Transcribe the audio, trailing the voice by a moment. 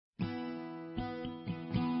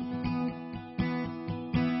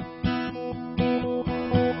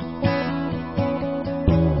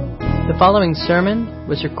following sermon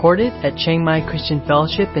was recorded at Chiangmai Christian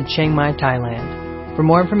Fellowship in Chiang Mai, Thailand. For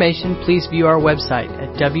more information, please view our website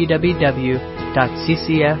at www.ccfth.org.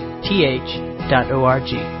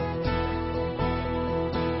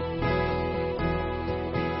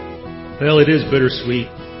 Well, it is bittersweet.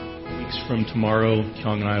 Weeks from tomorrow,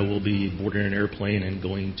 Kyung and I will be boarding an airplane and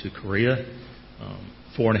going to Korea.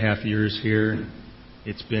 4.5 years here.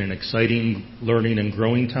 It's been an exciting learning and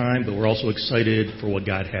growing time, but we're also excited for what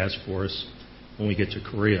God has for us when we get to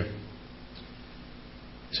Korea.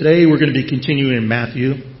 Today we're going to be continuing in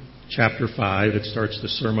Matthew chapter 5. It starts the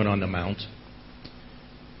Sermon on the Mount.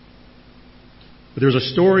 But there's a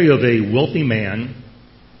story of a wealthy man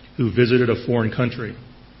who visited a foreign country.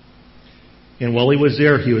 And while he was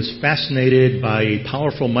there, he was fascinated by a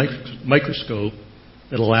powerful microscope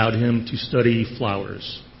that allowed him to study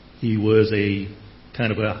flowers. He was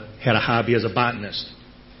had a hobby as a botanist.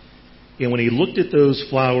 And when he looked at those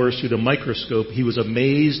flowers through the microscope, he was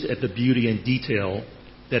amazed at the beauty and detail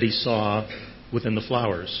that he saw within the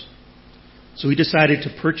flowers. So he decided to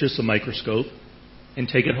purchase a microscope and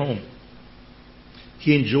take it home.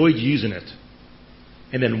 He enjoyed using it.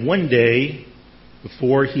 And then one day,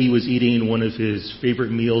 before he was eating one of his favorite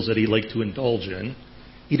meals that he liked to indulge in,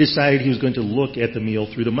 he decided he was going to look at the meal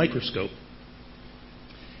through the microscope.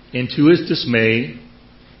 And to his dismay,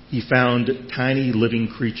 he found tiny living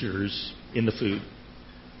creatures in the food.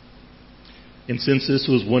 And since this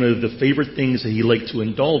was one of the favorite things that he liked to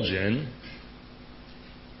indulge in,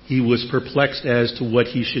 he was perplexed as to what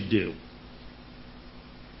he should do.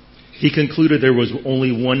 He concluded there was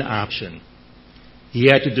only one option. He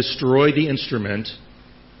had to destroy the instrument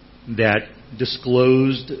that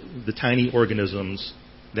disclosed the tiny organisms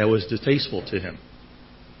that was distasteful to him.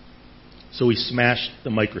 So he smashed the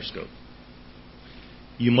microscope.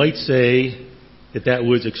 You might say that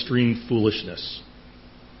was extreme foolishness.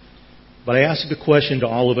 But I ask the question to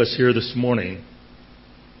all of us here this morning,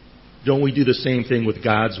 don't we do the same thing with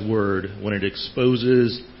God's Word when it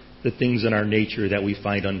exposes the things in our nature that we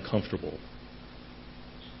find uncomfortable,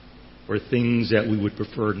 or things that we would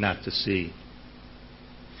prefer not to see?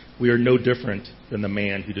 We are no different than the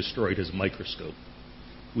man who destroyed his microscope.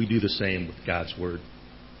 We do the same with God's Word.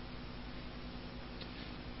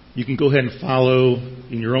 You can go ahead and follow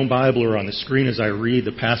in your own Bible or on the screen as I read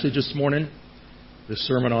the passage this morning. The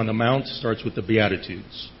Sermon on the Mount starts with the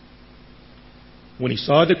Beatitudes. When he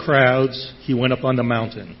saw the crowds, he went up on the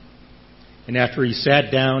mountain. And after he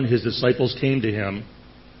sat down, his disciples came to him.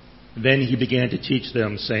 Then he began to teach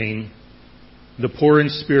them, saying, "The poor in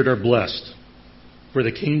spirit are blessed, for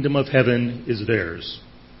the kingdom of heaven is theirs.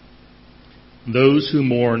 Those who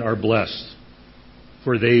mourn are blessed,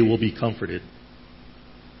 for they will be comforted.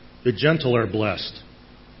 The gentle are blessed,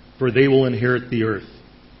 for they will inherit the earth.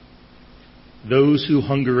 Those who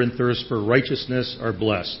hunger and thirst for righteousness are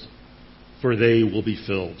blessed, for they will be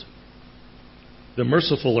filled. The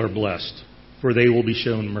merciful are blessed, for they will be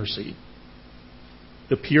shown mercy.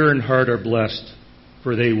 The pure in heart are blessed,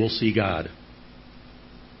 for they will see God.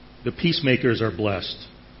 The peacemakers are blessed,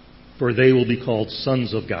 for they will be called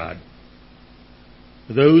sons of God.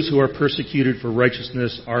 Those who are persecuted for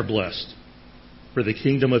righteousness are blessed, for the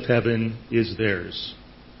kingdom of heaven is theirs.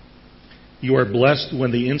 You are blessed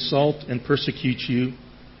when they insult and persecute you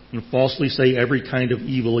and falsely say every kind of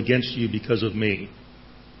evil against you because of me.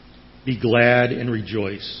 Be glad and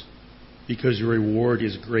rejoice, because your reward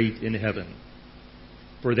is great in heaven.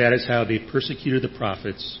 For that is how they persecuted the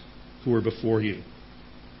prophets who were before you."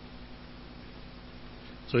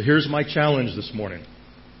 So here's my challenge this morning.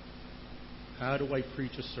 How do I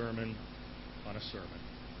preach a sermon on a sermon?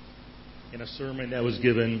 In a sermon that was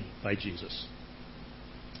given by Jesus.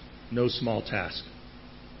 No small task.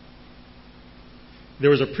 There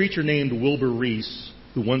was a preacher named Wilbur Reese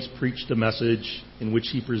who once preached a message in which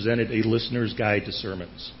he presented a listener's guide to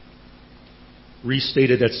sermons. Reese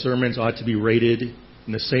stated that sermons ought to be rated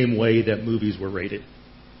in the same way that movies were rated.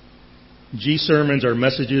 G-sermons are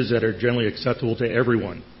messages that are generally acceptable to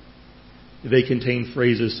everyone. They contain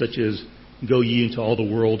phrases such as, "Go ye into all the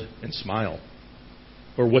world and smile,"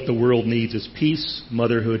 or "What the world needs is peace,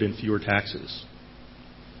 motherhood, and fewer taxes."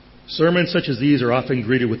 Sermons such as these are often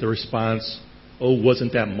greeted with the response, "Oh,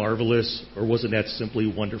 wasn't that marvelous?" or "Wasn't that simply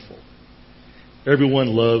wonderful?"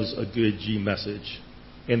 Everyone loves a good G message,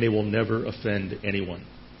 and they will never offend anyone.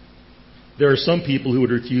 There are some people who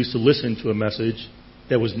would refuse to listen to a message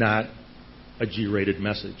that was not a G-rated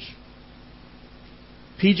message.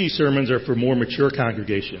 PG sermons are for more mature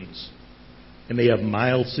congregations, and they have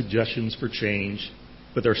mild suggestions for change,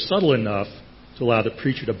 but they're subtle enough to allow the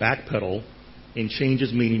preacher to backpedal and change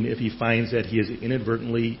his meaning if he finds that he has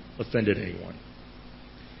inadvertently offended anyone.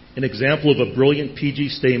 An example of a brilliant PG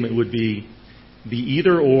statement would be, the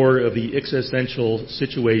either-or of the existential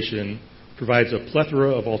situation provides a plethora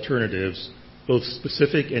of alternatives, both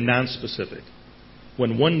specific and non-specific.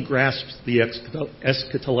 When one grasps the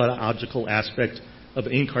eschatological aspect of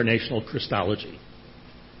incarnational Christology,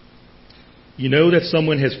 you know that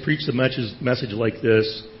someone has preached a message like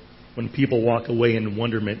this when people walk away in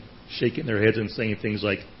wonderment, shaking their heads and saying things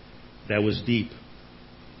like, "That was deep."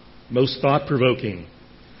 Most thought-provoking.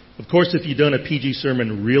 Of course, if you've done a PG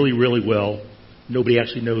sermon really, really well, nobody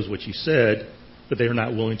actually knows what you said, but they are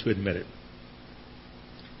not willing to admit it.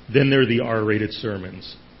 Then there are the R-rated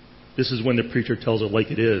sermons. This is when the preacher tells it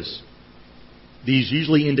like it is. These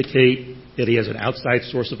usually indicate that he has an outside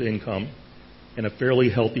source of income and a fairly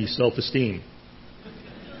healthy self-esteem.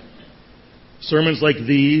 Sermons like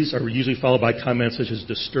these are usually followed by comments such as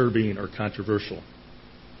disturbing or controversial.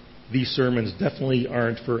 These sermons definitely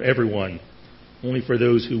aren't for everyone, only for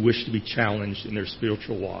those who wish to be challenged in their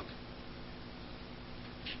spiritual walk.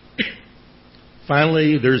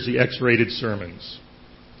 Finally, there's the X-rated sermons.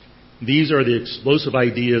 These are the explosive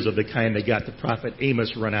ideas of the kind that got the prophet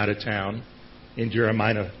Amos run out of town and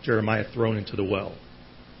Jeremiah thrown into the well.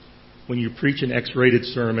 When you preach an X-rated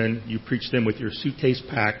sermon, you preach them with your suitcase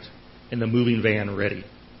packed and the moving van ready.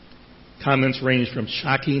 Comments range from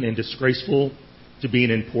shocking and disgraceful to being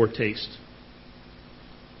in poor taste.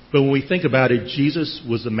 But when we think about it, Jesus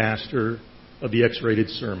was the master of the X-rated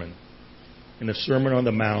sermon. And the Sermon on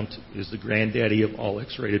the Mount is the granddaddy of all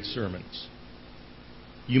X-rated sermons.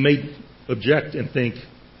 You may object and think,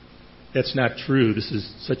 that's not true. This is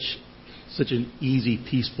such an easy,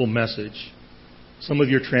 peaceful message. Some of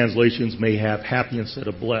your translations may have happy instead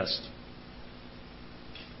of blessed.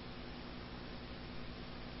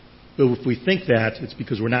 But if we think that, it's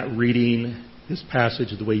because we're not reading this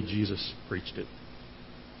passage the way Jesus preached it.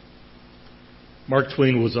 Mark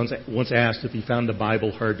Twain was once asked if he found the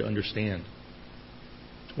Bible hard to understand.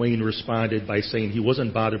 Twain responded by saying he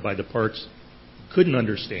wasn't bothered by the parts he couldn't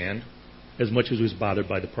understand as much as he was bothered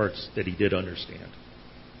by the parts that he did understand.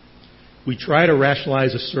 We try to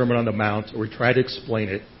rationalize a Sermon on the Mount, or we try to explain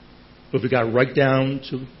it, but if we got right down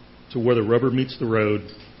to where the rubber meets the road,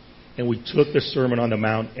 and we took the Sermon on the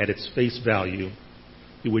Mount at its face value,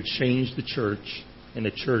 it would change the church, and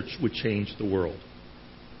the church would change the world.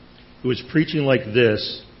 It was preaching like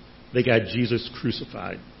this that got Jesus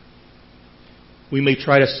crucified. We may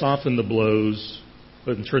try to soften the blows,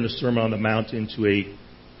 but turn the Sermon on the Mount into a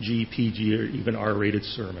G, PG, or even R-rated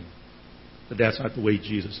sermon. But that's not the way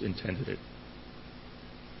Jesus intended it.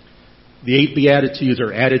 The 8 Beatitudes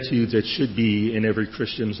are attitudes that should be in every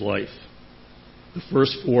Christian's life. The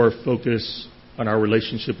first 4 focus on our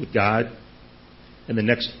relationship with God, and the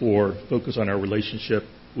next 4 focus on our relationship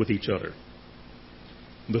with each other.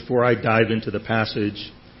 Before I dive into the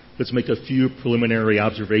passage, let's make a few preliminary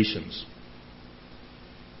observations.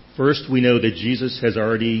 First, we know that Jesus has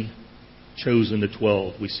already chosen the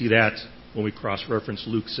 12. We see that when we cross-reference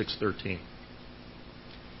Luke 6:13.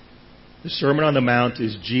 The Sermon on the Mount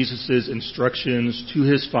is Jesus' instructions to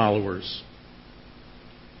his followers,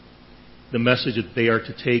 the message that they are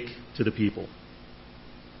to take to the people.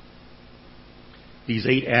 These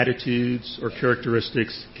 8 attitudes or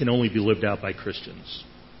characteristics can only be lived out by Christians.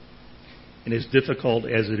 And as difficult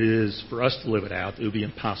as it is for us to live it out, it would be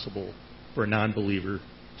impossible for a non-believer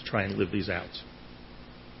to try and live these out.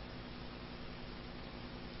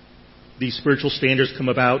 These spiritual standards come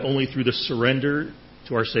about only through the surrender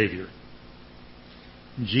to our Savior.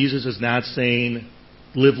 Jesus is not saying,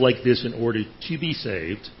 live like this in order to be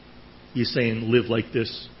saved. He's saying, live like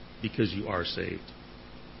this because you are saved.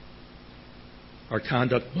 Our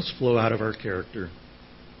conduct must flow out of our character.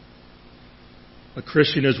 A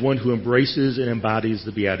Christian is one who embraces and embodies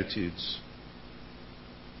the Beatitudes.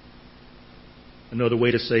 Another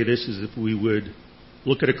way to say this is if we would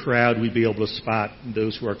look at a crowd, we'd be able to spot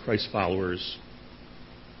those who are Christ followers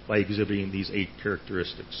by exhibiting these 8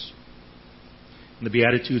 characteristics. And the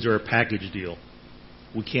Beatitudes are a package deal.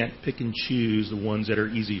 We can't pick and choose the ones that are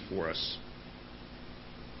easy for us.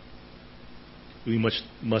 We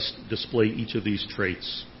must display each of these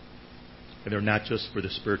traits. And they're not just for the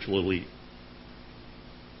spiritual elite.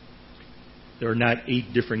 There are not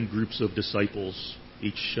 8 different groups of disciples,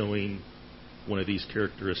 each showing one of these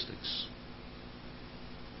characteristics.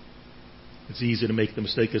 It's easy to make the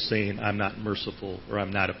mistake of saying, I'm not merciful, or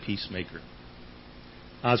I'm not a peacemaker.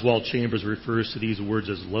 Oswald Chambers refers to these words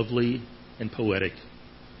as lovely and poetic,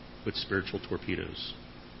 but spiritual torpedoes.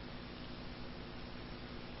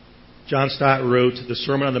 John Stott wrote, the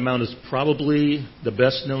Sermon on the Mount is probably the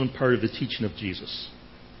best known part of the teaching of Jesus,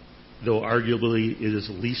 though arguably it is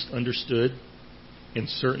least understood and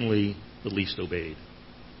certainly the least obeyed.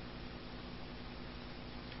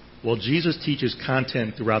 While Jesus teaches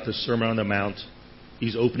content throughout the Sermon on the Mount,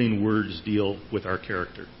 these opening words deal with our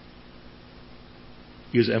character.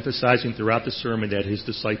 He is emphasizing throughout the sermon that his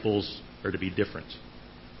disciples are to be different.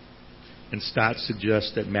 And Stott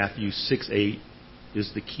suggests that Matthew 6:8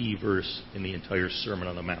 is the key verse in the entire Sermon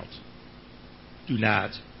on the Mount. Do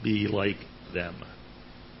not be like them.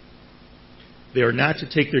 They are not to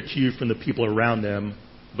take their cue from the people around them,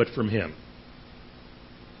 but from him,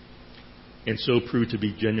 and so prove to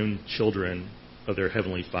be genuine children of their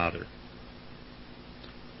Heavenly Father.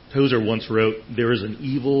 Tozer once wrote, "There is an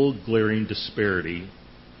evil, glaring disparity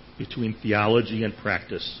between theology and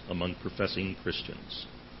practice among professing Christians.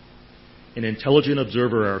 An intelligent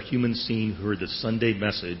observer of our human scene who heard the Sunday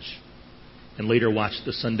message and later watched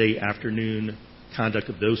the Sunday afternoon conduct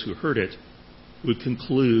of those who heard it would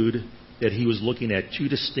conclude that he was looking at two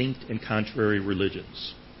distinct and contrary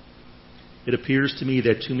religions. It appears to me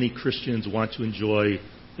that too many Christians want to enjoy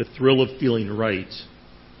the thrill of feeling right,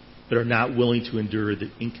 but are not willing to endure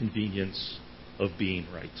the inconvenience of being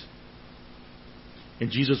right." And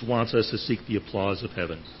Jesus wants us to seek the applause of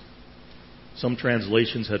heaven. Some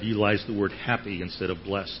translations have utilized the word happy instead of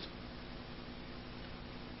blessed.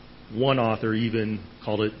 One author even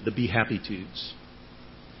called it the Behappitudes.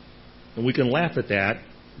 And we can laugh at that,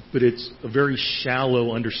 but it's a very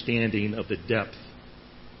shallow understanding of the depth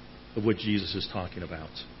of what Jesus is talking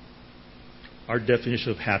about. Our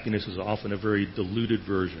definition of happiness is often a very diluted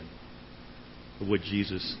version of what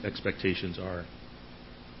Jesus' expectations are.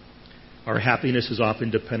 Our happiness is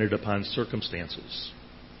often dependent upon circumstances.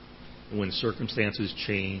 And when circumstances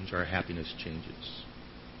change, our happiness changes.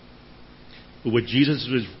 But what Jesus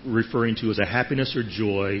is referring to is a happiness or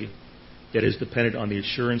joy that is dependent on the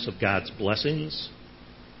assurance of God's blessings,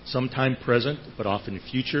 sometime present, but often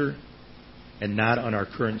future, and not on our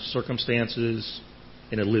current circumstances,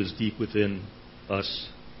 and it lives deep within us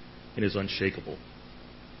and is unshakable.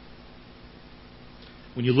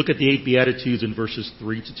 When you look at the 8 Beatitudes in verses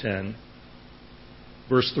 3 to 10,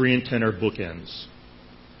 verse 3 and 10 are bookends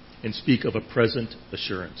and speak of a present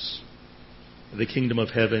assurance. The kingdom of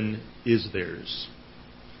heaven is theirs.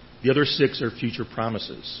 The other 6 are future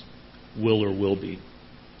promises, will or will be.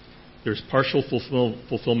 There's partial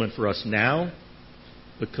fulfillment for us now,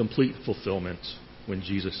 but complete fulfillment when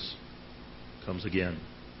Jesus comes again.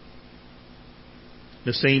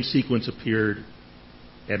 The same sequence appeared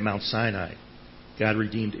at Mount Sinai. God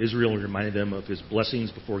redeemed Israel and reminded them of his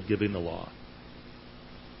blessings before giving the law.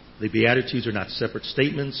 The Beatitudes are not separate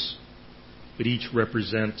statements, but each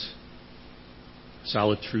represent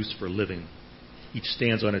solid truths for living. Each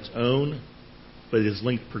stands on its own, but it is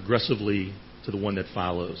linked progressively to the one that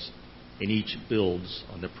follows, and each builds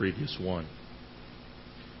on the previous one.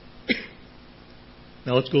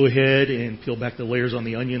 Now let's go ahead and peel back the layers on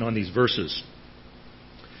the onion on these verses.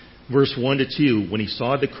 Verse 1 to 2, when he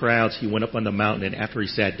saw the crowds, he went up on the mountain, and after he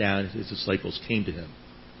sat down, his disciples came to him.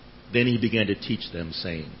 Then he began to teach them,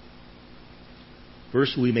 saying.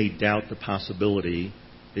 First, we may doubt the possibility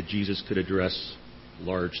that Jesus could address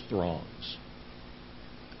large throngs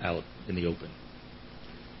out in the open.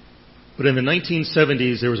 But in the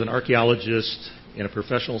 1970s, there was an archaeologist and a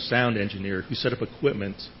professional sound engineer who set up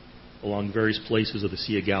equipment along various places of the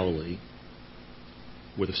Sea of Galilee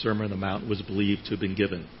where the Sermon on the Mount was believed to have been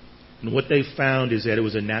given. And what they found is that it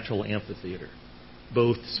was a natural amphitheater,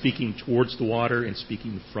 both speaking towards the water and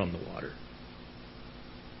speaking from the water.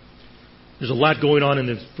 There's a lot going on in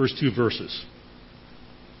the first 2 verses.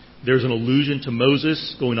 There's an allusion to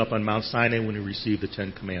Moses going up on Mount Sinai when he received the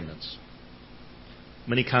 10 Commandments.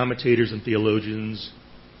 Many commentators and theologians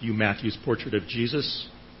view Matthew's portrait of Jesus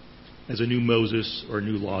as a new Moses or a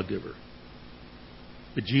new lawgiver.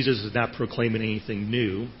 But Jesus is not proclaiming anything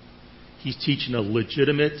new. He's teaching a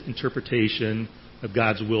legitimate interpretation of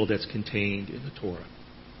God's will that's contained in the Torah.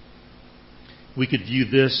 We could view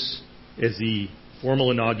this as the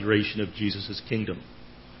formal inauguration of Jesus' kingdom.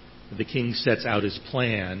 The king sets out his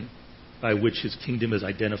plan by which his kingdom is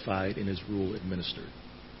identified and his rule administered.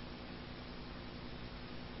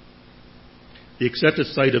 The accepted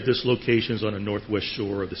site of this location is on the northwest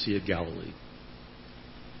shore of the Sea of Galilee.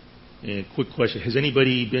 And quick question, has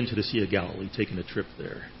anybody been to the Sea of Galilee, taken a trip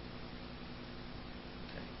there?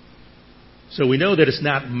 Okay. So we know that it's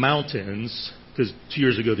not mountains, because 2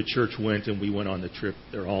 years ago the church went and we went on the trip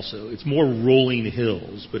there also. It's more rolling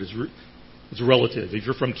hills, but it's relative. If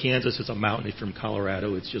you're from Kansas, it's a mountain. If you're from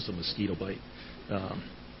Colorado, it's just a mosquito bite.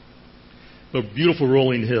 But beautiful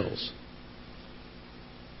rolling hills.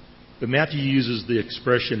 But Matthew uses the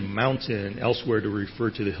expression mountain elsewhere to refer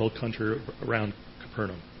to the hill country around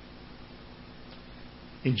Capernaum.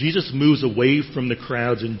 And Jesus moves away from the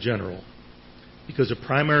crowds in general because the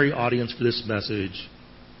primary audience for this message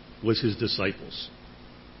was his disciples.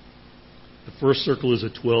 The first circle is the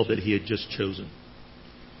 12 that he had just chosen.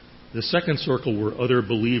 The second circle were other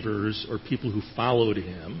believers or people who followed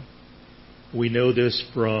him. We know this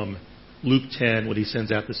from Luke 10 when he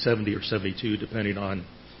sends out the 70 or 72, depending on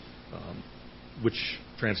which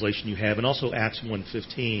translation you have, and also Acts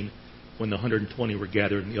 1:15 when the 120 were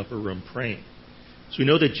gathered in the upper room praying. So we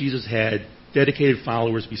know that Jesus had dedicated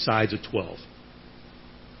followers besides the 12.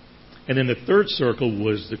 And then the third circle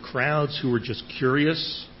was the crowds who were just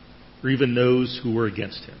curious, or even those who were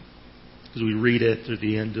against him. Because we read it at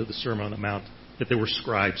the end of the Sermon on the Mount that there were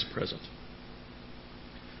scribes present.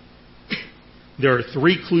 There are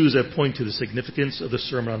three clues that point to the significance of the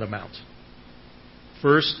Sermon on the Mount.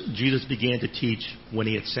 First, Jesus began to teach when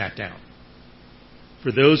he had sat down.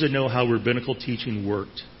 For those that know how rabbinical teaching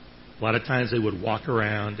worked, a lot of times they would walk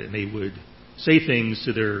around and they would say things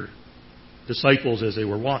to their disciples as they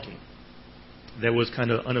were walking. That was kind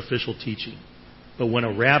of unofficial teaching. But when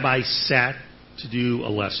a rabbi sat to do a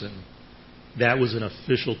lesson, that was an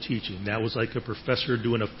official teaching. That was like a professor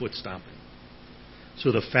doing a foot stomping.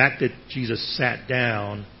 So the fact that Jesus sat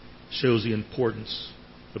down shows the importance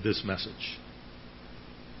of this message.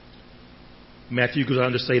 Matthew goes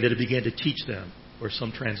on to say that he began to teach them, or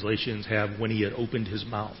some translations have when he had opened his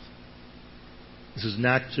mouth. This is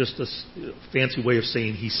not just a fancy way of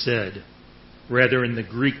saying he said. Rather, in the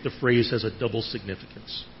Greek, the phrase has a double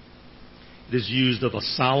significance. It is used of a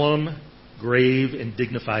solemn, grave, and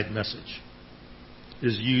dignified message. It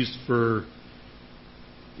is used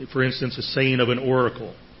for instance, a saying of an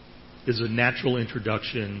oracle is a natural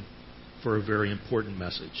introduction for a very important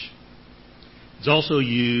message. It's also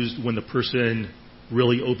used when the person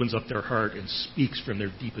really opens up their heart and speaks from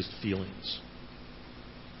their deepest feelings.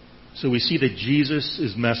 So we see that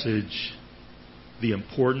Jesus' message, the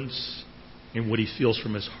importance, and what he feels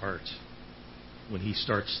from his heart when he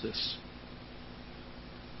starts this.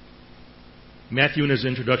 Matthew, in his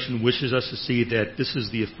introduction, wishes us to see that this is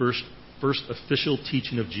the first official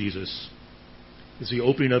teaching of Jesus. Is the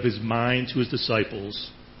opening of his mind to his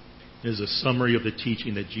disciples, and is a summary of the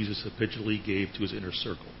teaching that Jesus habitually gave to his inner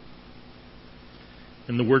circle.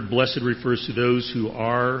 And the word blessed refers to those who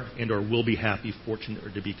are and or will be happy, fortunate,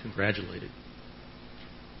 or to be congratulated,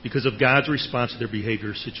 because of God's response to their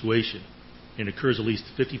behavior or situation. And it occurs at least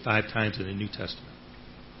 55 times in the New Testament.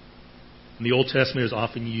 And the Old Testament is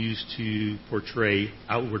often used to portray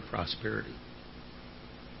outward prosperity.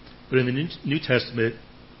 But in the New Testament,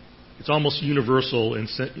 it's almost universal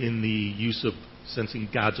in the use of sensing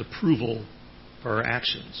God's approval for our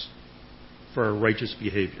actions, for our righteous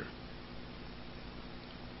behavior.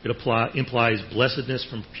 It implies blessedness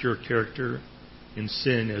from pure character and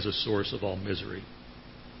sin as a source of all misery.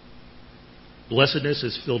 Blessedness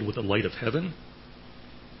is filled with the light of heaven,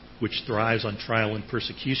 which thrives on trial and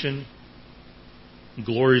persecution,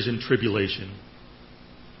 glories in tribulation.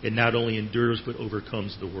 It not only endures but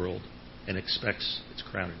overcomes the world and expects its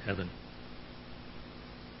crown in heaven.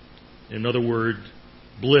 In another word,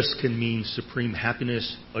 bliss can mean supreme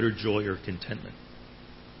happiness, utter joy, or contentment.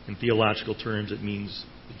 In theological terms, it means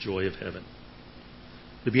the joy of heaven.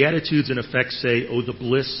 The Beatitudes, in effect, say, oh, the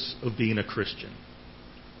bliss of being a Christian.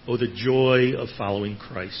 Oh, the joy of following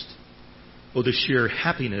Christ. Oh, the sheer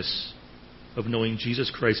happiness of knowing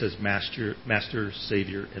Jesus Christ as Master,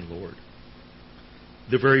 Savior, and Lord.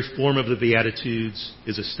 The very form of the Beatitudes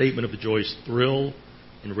is a statement of the joyous thrill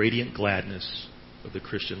and radiant gladness of the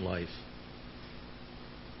Christian life.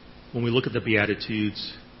 When we look at the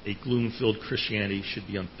Beatitudes, a gloom-filled Christianity should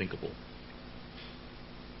be unthinkable.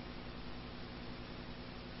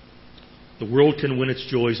 The world can win its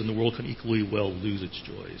joys, and the world can equally well lose its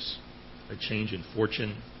joys. A change in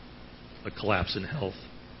fortune, a collapse in health,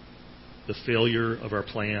 the failure of our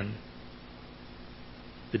plan,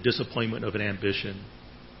 the disappointment of an ambition,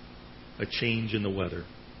 a change in the weather.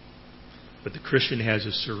 But the Christian has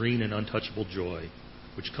a serene and untouchable joy,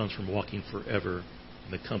 which comes from walking forever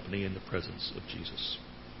in the company and the presence of Jesus.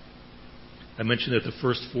 I mentioned that the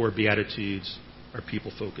first four Beatitudes are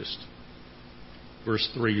people-focused. Verse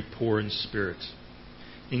 3, poor in spirit.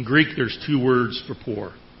 In Greek, there's two words for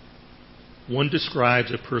poor. One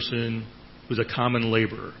describes a person who's a common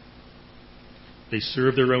laborer. They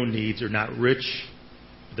serve their own needs. They're not rich.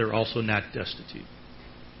 They're also not destitute.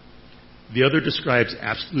 The other describes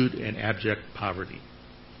absolute and abject poverty.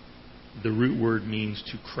 The root word means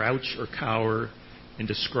to crouch or cower and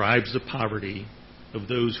describes the poverty of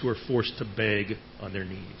those who are forced to beg on their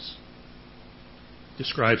knees.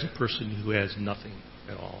 Describes a person who has nothing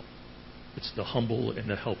at all. It's the humble and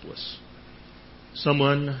the helpless.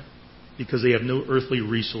 Someone, because they have no earthly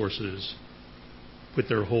resources, put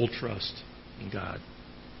their whole trust in God.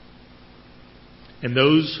 And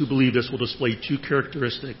those who believe this will display two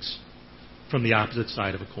characteristics from the opposite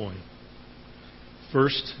side of a coin.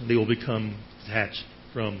 First, they will become detached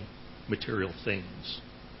from material things.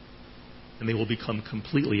 And they will become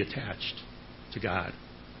completely attached to God.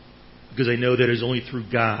 Because they know that it is only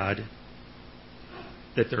through God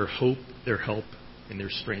that their hope, their help, and their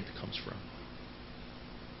strength comes from.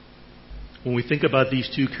 When we think about these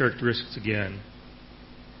two characteristics again,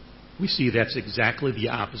 we see that's exactly the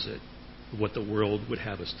opposite of what the world would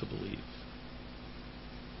have us to believe.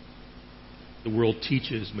 The world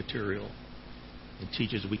teaches material and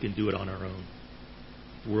teaches we can do it on our own.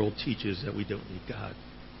 The world teaches that we don't need God.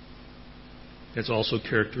 That's also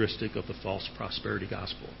characteristic of the false prosperity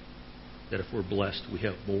gospel, that if we're blessed, we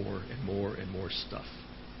have more and more and more stuff.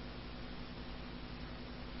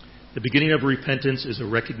 The beginning of repentance is a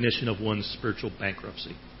recognition of one's spiritual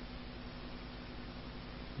bankruptcy.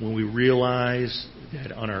 When we realize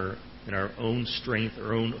that in our own strength,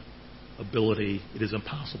 our own ability, it is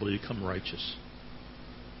impossible to become righteous.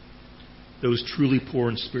 Those truly poor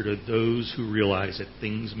in spirit are those who realize that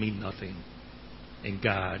things mean nothing and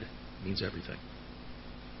God means everything.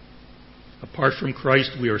 Apart from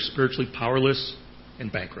Christ, we are spiritually powerless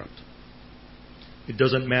and bankrupt. It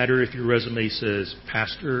doesn't matter if your resume says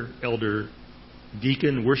pastor, elder,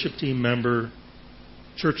 deacon, worship team member,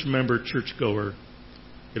 churchgoer.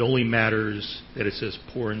 It only matters that it says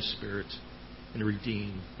poor in spirit and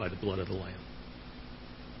redeemed by the blood of the Lamb.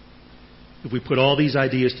 If we put all these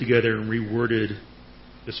ideas together and reworded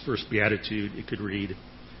this first beatitude, it could read,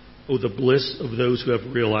 "Oh, the bliss of those who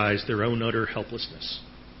have realized their own utter helplessness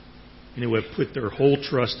and who have put their whole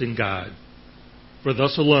trust in God. For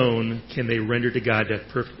thus alone can they render to God that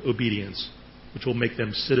perfect obedience which will make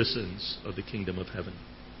them citizens of the kingdom of heaven."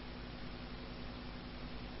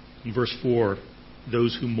 In verse 4,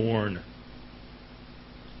 those who mourn.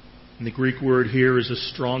 And the Greek word here is the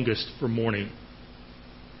strongest for mourning.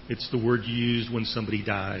 It's the word used when somebody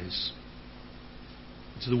dies.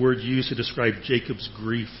 It's the word used to describe Jacob's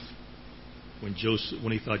grief when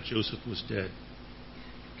he thought Joseph was dead.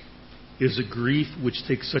 It is a grief which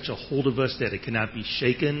takes such a hold of us that it cannot be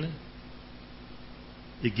shaken.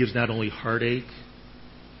 It gives not only heartache,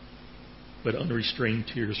 but unrestrained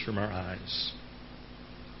tears from our eyes.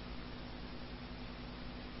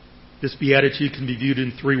 This beatitude can be viewed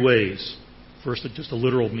in three ways. First, just a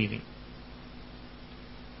literal meaning.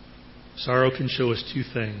 Sorrow can show us two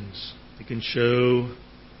things. It can show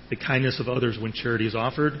the kindness of others when charity is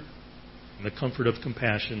offered, and the comfort of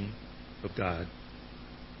compassion of God.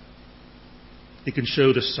 It can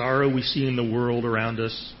show the sorrow we see in the world around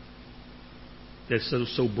us that's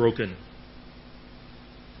so broken.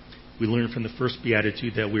 We learn from the first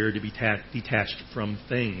beatitude that we are to be detached from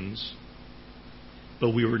things, but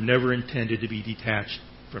we were never intended to be detached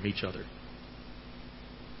from each other.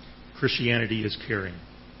 Christianity is caring.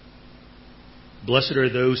 Blessed are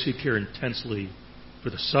those who care intensely for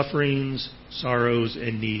the sufferings, sorrows,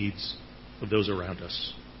 and needs of those around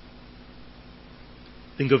us.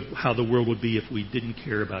 Think of how the world would be if we didn't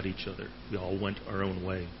care about each other. We all went our own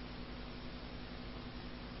way.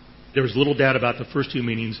 There was little doubt about the first two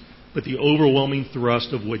meanings, but the overwhelming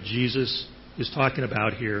thrust of what Jesus is talking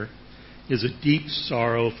about here is a deep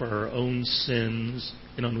sorrow for our own sins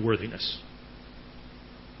and unworthiness.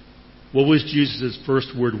 What was Jesus'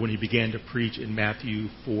 first word when he began to preach in Matthew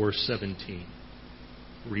 4:17?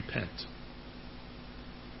 Repent.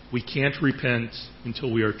 We can't repent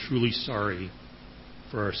until we are truly sorry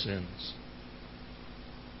for our sins.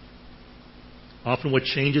 Often what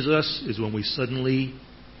changes us is when we suddenly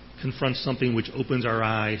confront something which opens our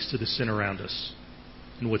eyes to the sin around us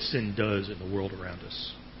and what sin does in the world around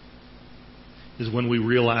us. Is when we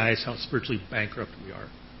realize how spiritually bankrupt we are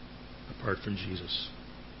apart from Jesus.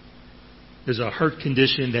 There's a heart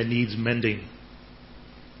condition that needs mending.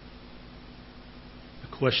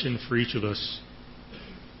 A question for each of us: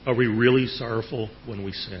 are we really sorrowful when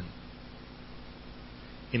we sin?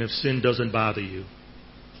 And if sin doesn't bother you,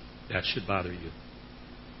 that should bother you.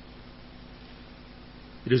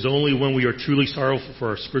 It is only when we are truly sorrowful for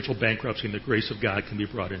our spiritual bankruptcy and the grace of God can be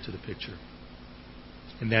brought into the picture.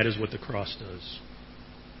 And that is what the cross does.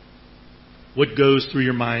 What goes through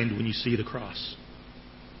your mind when you see the cross?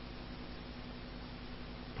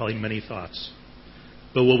 Probably many thoughts.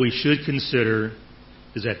 But what we should consider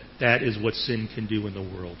is that that is what sin can do in the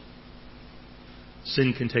world.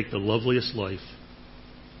 Sin can take the loveliest life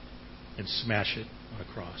and smash it on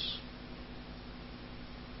a cross.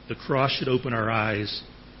 The cross should open our eyes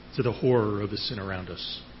to the horror of the sin around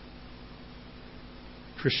us.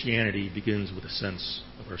 Christianity begins with a sense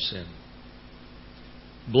of our sin.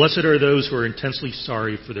 Blessed are those who are intensely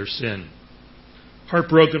sorry for their sin,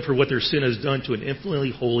 heartbroken for what their sin has done to an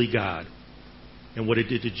infinitely holy God and what it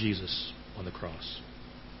did to Jesus on the cross.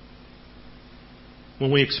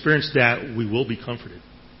 When we experience that, we will be comforted.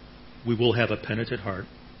 We will have a penitent heart,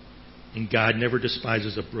 and God never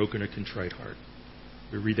despises a broken or contrite heart.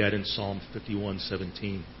 We read that in Psalm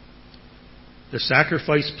 51:17. The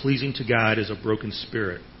sacrifice pleasing to God is a broken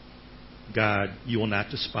spirit. God, you will not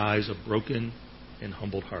despise a broken and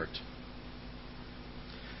humbled heart.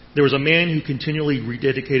 There was a man who continually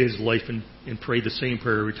rededicated his life and prayed the same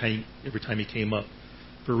prayer every time he came up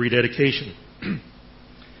for rededication.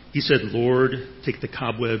 He said, Lord, take the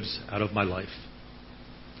cobwebs out of my life.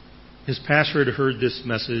 His pastor had heard this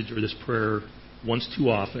message or this prayer once too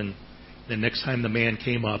often. The next time the man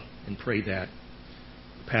came up and prayed that,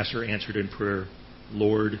 the pastor answered in prayer,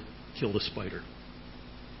 Lord, kill the spider.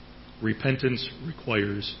 Repentance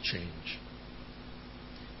requires change.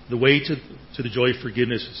 The way to the joy of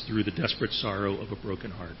forgiveness is through the desperate sorrow of a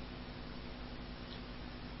broken heart.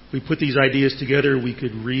 If we put these ideas together, we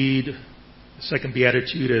could read the second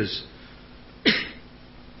beatitude as,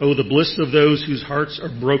 oh, the bliss of those whose hearts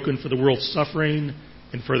are broken for the world's suffering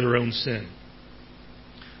and for their own sin.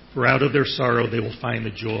 For out of their sorrow they will find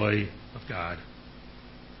the joy of God.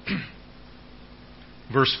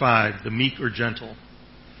 Verse 5, the meek or gentle.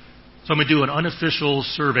 So I'm going to do an unofficial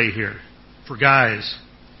survey here. For guys,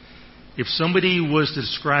 if somebody was to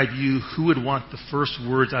describe you, who would want the first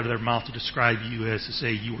words out of their mouth to describe you as to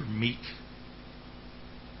say you were meek?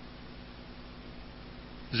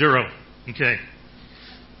 0. Okay.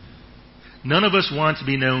 None of us want to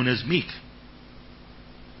be known as meek.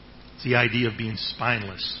 It's the idea of being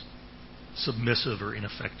spineless, submissive, or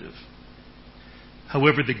ineffective.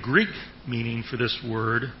 However, the Greek meaning for this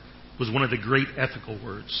word was one of the great ethical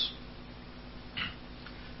words.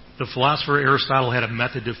 The philosopher Aristotle had a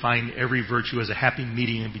method to find every virtue as a happy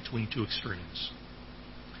medium between two extremes.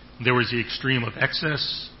 There was the extreme of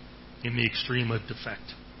excess and the extreme of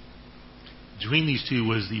defect. Between these two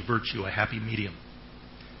was the virtue, a happy medium.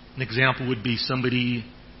 An example would be somebody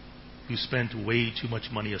who spent way too much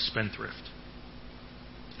money, a spendthrift.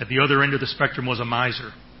 At the other end of the spectrum was a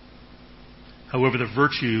miser. However, the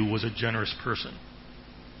virtue was a generous person.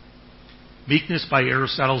 Meekness, by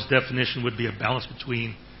Aristotle's definition, would be a balance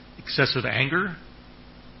between excessive anger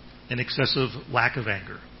and excessive lack of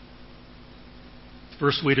anger. The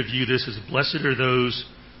first way to view this is, blessed are those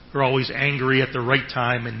who are always angry at the right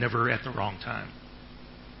time and never at the wrong time.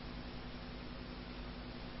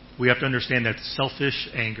 We have to understand that selfish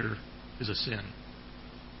anger is a sin.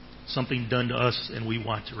 Something done to us and we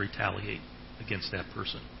want to retaliate against that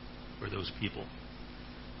person or those people.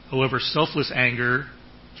 However, selfless anger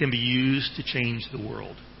can be used to change the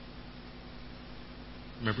world.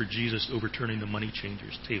 Remember Jesus overturning the money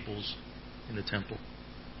changers' tables in the temple.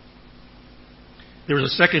 There was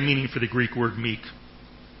a second meaning for the Greek word meek.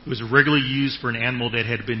 It was regularly used for an animal that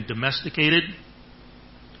had been domesticated,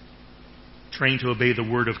 trained to obey the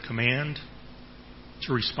word of command,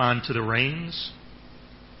 to respond to the reins,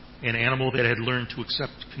 an animal that had learned to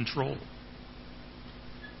accept control.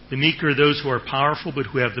 The meek are those who are powerful but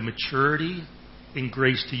who have the maturity and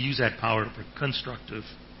grace to use that power for constructive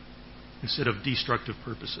instead of destructive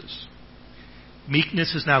purposes.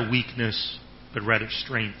 Meekness is not weakness, but rather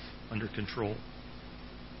strength under control.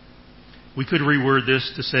 We could reword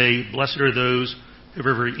this to say, blessed are those who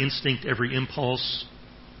have every instinct, every impulse,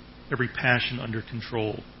 every passion under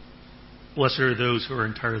control. Blessed are those who are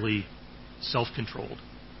entirely self-controlled.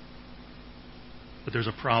 But there's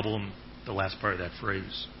a problem, the last part of that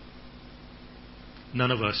phrase.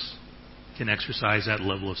 None of us can exercise that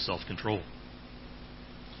level of self-control.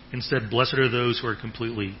 Instead, blessed are those who are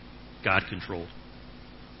completely God-controlled.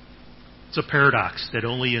 It's a paradox that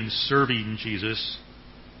only in serving Jesus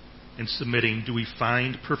and submitting do we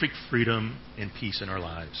find perfect freedom and peace in our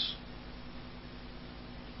lives.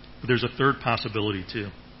 But there's a third possibility too.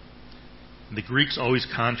 The Greeks always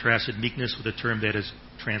contrasted meekness with a term that is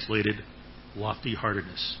translated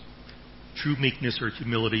lofty-heartedness. True meekness or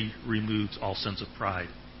humility removes all sense of pride.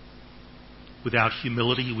 Without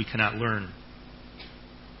humility, we cannot learn.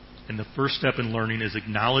 And the first step in learning is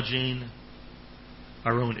acknowledging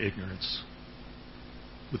our own ignorance.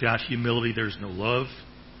 Without humility, there's no love.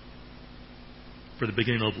 For the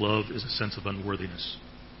beginning of love is a sense of unworthiness.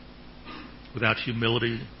 Without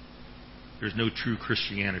humility, there's no true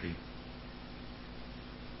Christianity.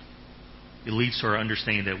 It leads to our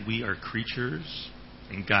understanding that we are creatures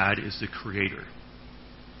and God is the creator.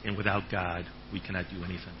 And without God, we cannot do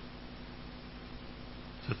anything.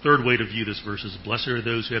 The third way to view this verse is, blessed are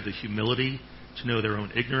those who have the humility to know their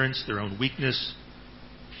own ignorance, their own weakness,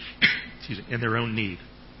 and their own need.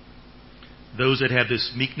 Those that have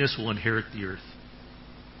this meekness will inherit the earth.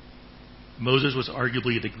 Moses was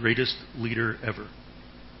arguably the greatest leader ever.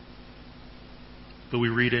 But we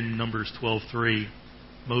read in Numbers 12:3,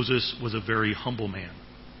 Moses was a very humble man,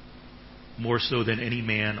 more so than any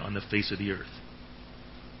man on the face of the earth.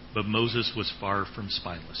 But Moses was far from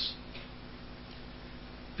spineless.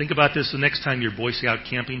 Think about this the next time your Boy Scout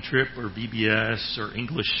camping trip or VBS or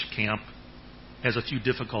English camp has a few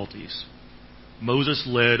difficulties. Moses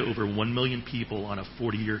led over 1 million people on a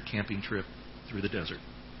 40-year camping trip through the desert.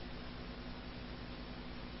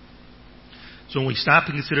 So when we stop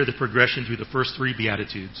to consider the progression through the first 3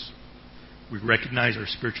 Beatitudes, we recognize our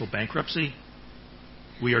spiritual bankruptcy,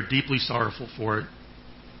 we are deeply sorrowful for it,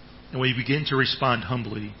 and we begin to respond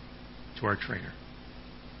humbly to our trainer,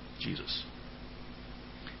 Jesus.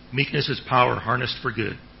 Meekness is power harnessed for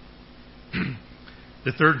good.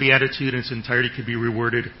 The third Beatitude in its entirety could be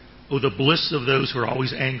reworded, oh, the bliss of those who are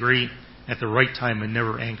always angry at the right time and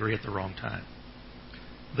never angry at the wrong time.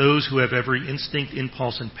 Those who have every instinct,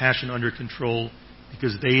 impulse, and passion under control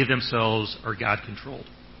because they themselves are God-controlled.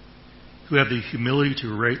 Who have the humility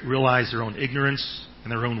to realize their own ignorance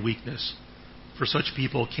and their own weakness. For such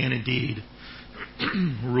people can indeed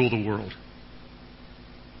rule the world.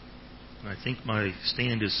 And I think my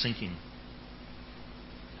stand is sinking.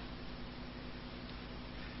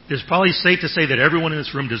 It's probably safe to say that everyone in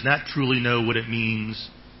this room does not truly know what it means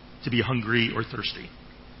to be hungry or thirsty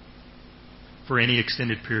for any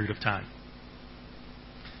extended period of time.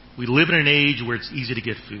 We live in an age where it's easy to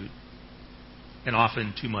get food, and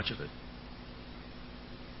often too much of it.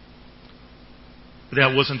 But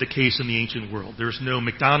that wasn't the case in the ancient world. There's no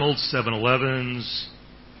McDonald's, 7-Elevens,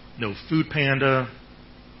 no Food Panda.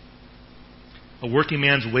 A working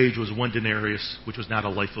man's wage was 1 denarius, which was not a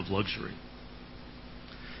life of luxury.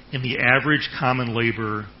 And the average common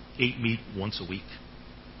laborer ate meat once a week.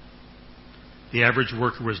 The average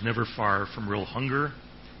worker was never far from real hunger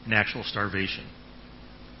and actual starvation.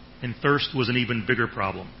 And thirst was an even bigger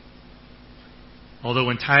problem. Although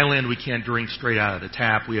in Thailand we can't drink straight out of the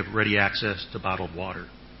tap, we have ready access to bottled water.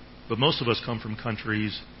 But most of us come from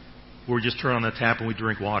countries where we just turn on the tap and we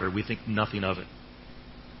drink water. We think nothing of it.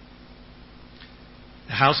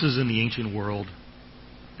 The houses in the ancient world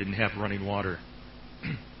didn't have running water.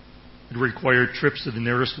 It required trips to the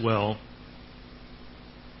nearest well,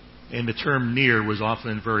 and the term near was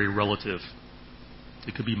often very relative.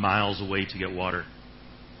 It could be miles away to get water.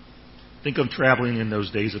 Think of traveling in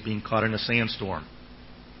those days of being caught in a sandstorm.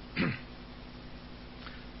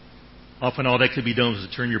 Often all that could be done was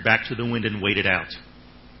to turn your back to the wind and wait it out,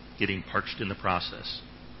 getting parched in the process.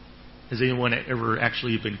 Has anyone ever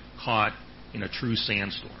actually been caught in a true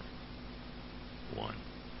sandstorm? 1.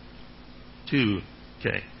 2.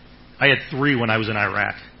 Okay. I had 3 when I was in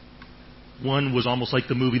Iraq. 1 was almost like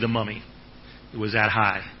the movie The Mummy. It was that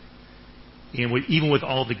high. And even with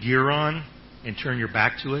all the gear on and turn your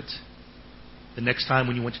back to it, the next time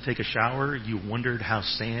when you went to take a shower, you wondered how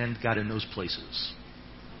sand got in those places.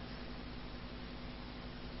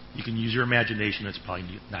 You can use your imagination. It's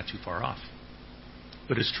probably not too far off.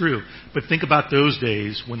 But it's true. But think about those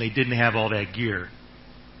days when they didn't have all that gear.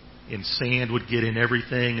 And sand would get in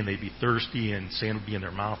everything, and they'd be thirsty, and sand would be in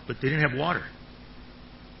their mouth. But they didn't have water.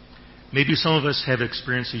 Maybe some of us have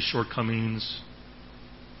experienced these shortcomings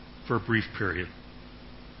for a brief period.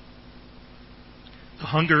 The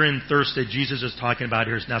hunger and thirst that Jesus is talking about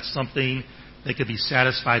here is not something that can be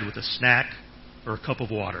satisfied with a snack or a cup of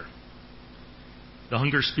water. The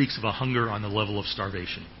hunger speaks of a hunger on the level of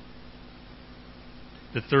starvation.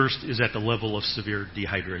 The thirst is at the level of severe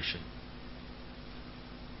dehydration.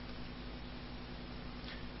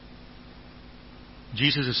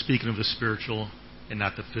 Jesus is speaking of the spiritual and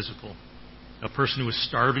not the physical. A person who is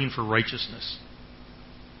starving for righteousness,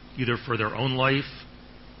 either for their own life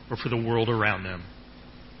or for the world around them,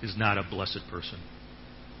 is not a blessed person.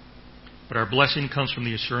 But our blessing comes from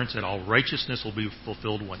the assurance that all righteousness will be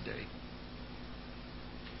fulfilled one day.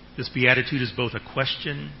 This beatitude is both a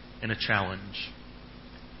question and a challenge.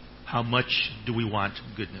 How much do we want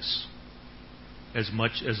goodness? As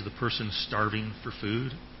much as the person starving for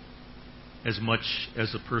food? As much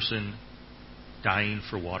as the person dying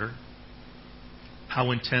for water? How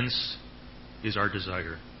intense is our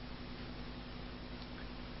desire?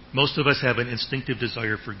 Most of us have an instinctive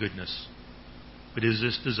desire for goodness. But is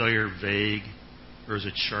this desire vague, or is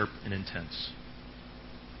it sharp and intense?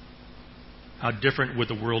 How different would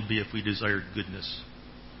the world be if we desired goodness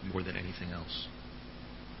more than anything else?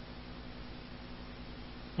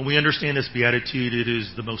 When we understand this beatitude, it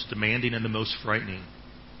is the most demanding and the most frightening,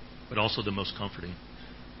 but also the most comforting.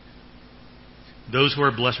 Those who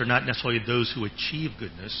are blessed are not necessarily those who achieve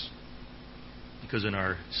goodness, because in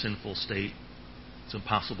our sinful state, it's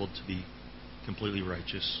impossible to be completely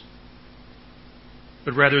righteous.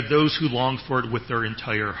 But rather those who long for it with their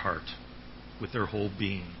entire heart, with their whole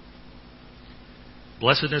being.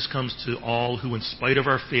 Blessedness comes to all who, in spite of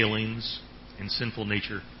our failings and sinful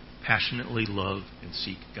nature, passionately love and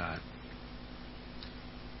seek God.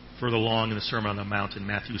 Further along in the Sermon on the Mount in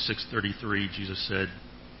Matthew 6:33, Jesus said,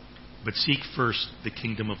 "But seek first the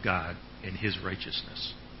kingdom of God and His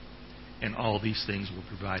righteousness, and all these things will be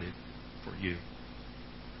provided for you."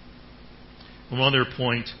 And one other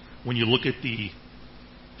point, when you look at the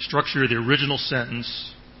structure of the original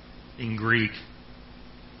sentence in Greek,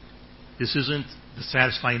 this isn't the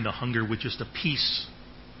satisfying the hunger with just a piece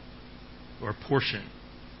or a portion.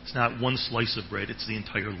 It's not one slice of bread, it's the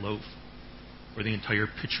entire loaf or the entire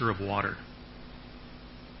pitcher of water.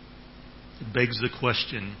 It begs the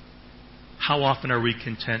question, how often are we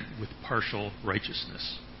content with partial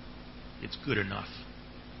righteousness? It's good enough.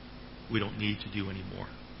 We don't need to do any more.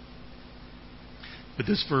 But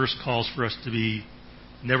this verse calls for us to be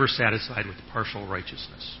never satisfied with partial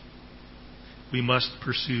righteousness. We must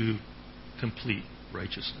pursue complete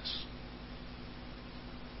righteousness.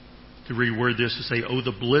 To reword this, to say, "Oh,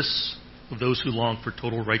 the bliss of those who long for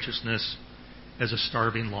total righteousness, as a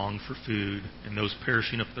starving long for food, and those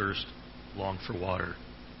perishing of thirst long for water,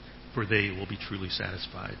 for they will be truly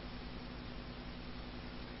satisfied."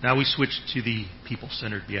 Now we switch to the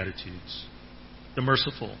people-centered Beatitudes. The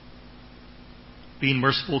merciful. Being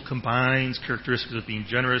merciful combines characteristics of being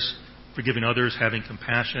generous, forgiving others, having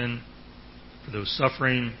compassion for those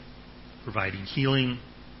suffering, providing healing.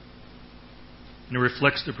 And it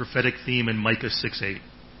reflects the prophetic theme in Micah 6:8.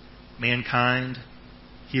 Mankind,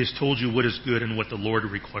 He has told you what is good and what the Lord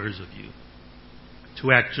requires of you.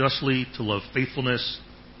 To act justly, to love faithfulness,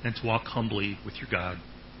 and to walk humbly with your God.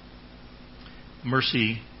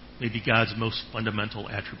 Mercy may be God's most fundamental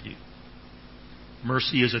attribute.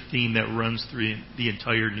 Mercy is a theme that runs through the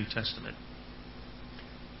entire New Testament.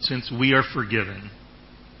 Since we are forgiven,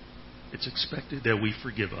 it's expected that we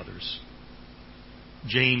forgive others.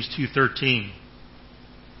 James 2:13,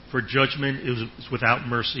 "For judgment is without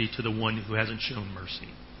mercy to the one who hasn't shown mercy."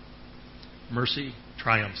 Mercy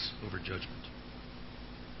triumphs over judgment.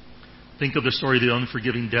 Think of the story of the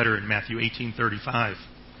unforgiving debtor in Matthew 18:35.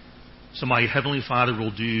 "So my heavenly Father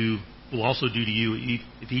will also do to you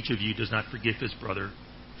if each of you does not forgive his brother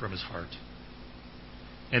from his heart."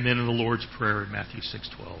 And then in the Lord's Prayer in Matthew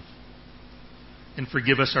 6:12. "And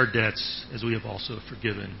forgive us our debts as we have also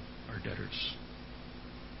forgiven our debtors."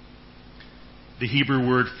 The Hebrew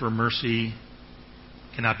word for mercy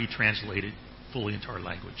cannot be translated fully into our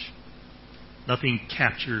language. Nothing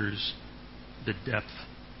captures the depth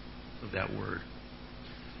of that word.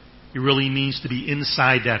 It really means to be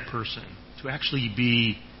inside that person, to actually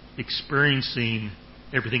be experiencing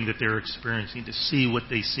everything that they're experiencing, to see what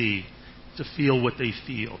they see, to feel what they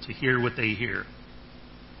feel, to hear what they hear.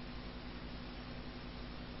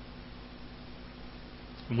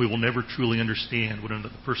 And we will never truly understand what another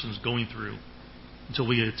person is going through until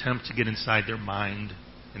we attempt to get inside their mind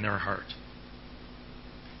and their heart.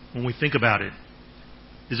 When we think about it,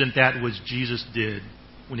 isn't that what Jesus did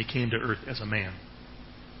when He came to earth as a man?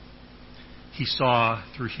 He saw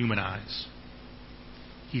through human eyes.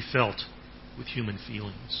 He felt with human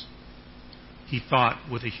feelings. He thought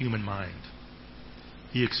with a human mind.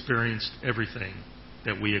 He experienced everything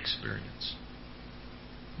that we experience.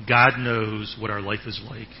 God knows what our life is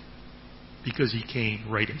like because He came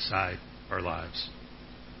right inside our lives.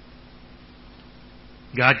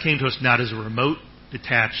 God came to us not as a remote,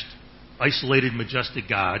 detached, isolated, majestic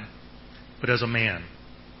God, but as a man.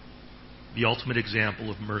 The ultimate example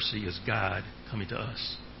of mercy is God coming to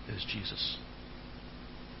us as Jesus.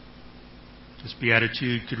 This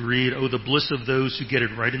beatitude could read, "Oh, the bliss of those who get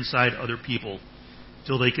it right inside other people,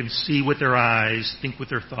 till they can see with their eyes, think with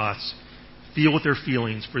their thoughts, feel with their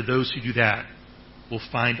feelings. For those who do that will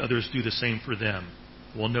find others do the same for them.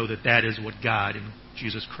 Will know that that is what God in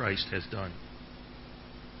Jesus Christ has done."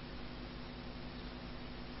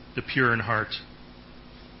 The pure in heart.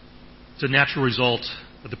 It's a natural result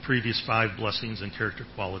of the previous 5 blessings and character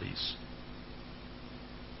qualities.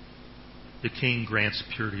 The King grants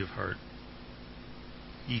purity of heart.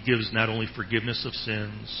 He gives not only forgiveness of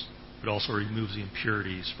sins, but also removes the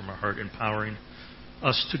impurities from our heart, empowering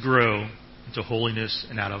us to grow into holiness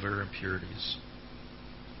and out of our impurities.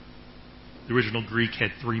 The original Greek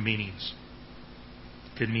had 3 meanings.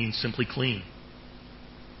 It could mean simply clean.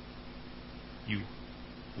 You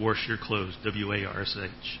Wash your clothes,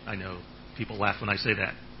 W-A-R-S-H. I know people laugh when I say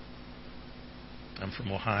that. I'm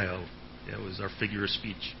from Ohio. It was our figure of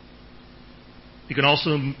speech. It can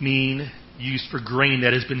also mean used for grain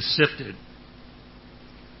that has been sifted.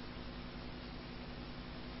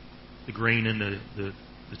 The grain and the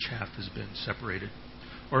chaff has been separated.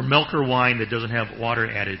 Or milk or wine that doesn't have water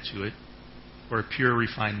added to it. Or a pure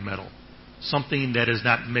refined metal. Something that is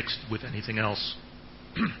not mixed with anything else.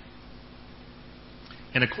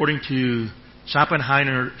 And according to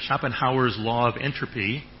Schopenhauer's law of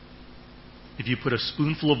entropy, if you put a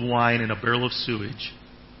spoonful of wine in a barrel of sewage,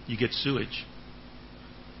 you get sewage.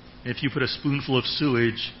 And if you put a spoonful of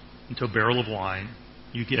sewage into a barrel of wine,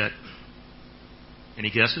 you get,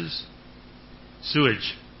 any guesses?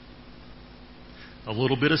 Sewage. A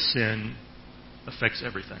little bit of sin affects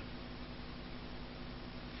everything.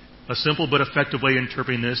 A simple but effective way of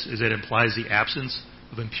interpreting this is that it implies the absence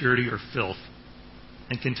of impurity or filth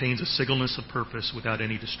and contains a singleness of purpose without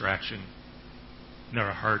any distraction, and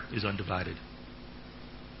our heart is undivided.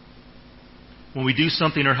 When we do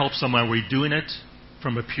something or help someone, are we doing it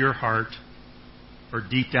from a pure heart, or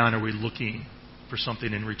deep down are we looking for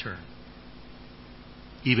something in return,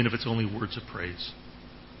 even if it's only words of praise?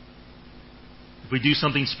 If we do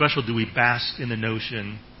something special, do we bask in the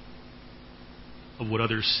notion of what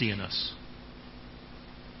others see in us?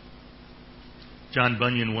 John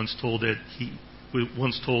Bunyan once told that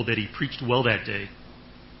he preached well that day,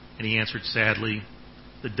 and he answered sadly,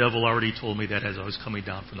 "The devil already told me that as I was coming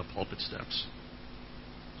down from the pulpit steps."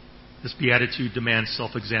 This beatitude demands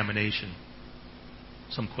self-examination.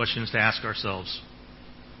 Some questions to ask ourselves.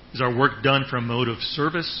 Is our work done from a mode of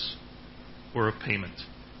service or of payment?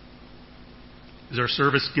 Is our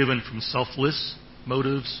service given from selfless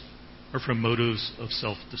motives or from motives of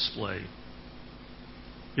self-display?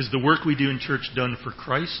 Is the work we do in church done for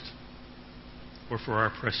Christ or for our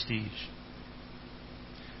prestige?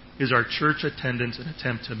 Is our church attendance an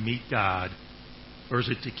attempt to meet God, or is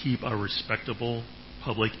it to keep our respectable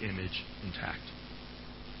public image intact?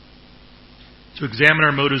 To examine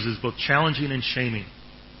our motives is both challenging and shaming,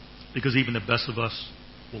 because even the best of us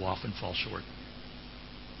will often fall short.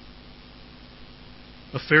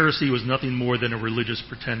 A Pharisee was nothing more than a religious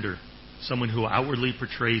pretender, someone who outwardly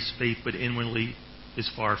portrays faith but inwardly is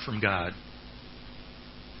far from God.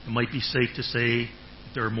 It might be safe to say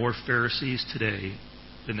that there are more Pharisees today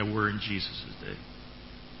than there were in Jesus' day.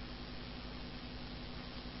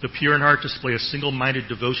 The pure in heart display a single-minded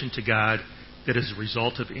devotion to God that is a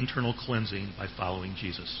result of internal cleansing by following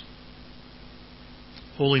Jesus.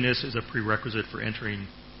 Holiness is a prerequisite for entering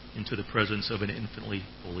into the presence of an infinitely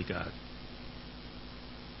holy God.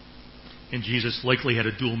 And Jesus likely had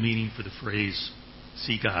a dual meaning for the phrase,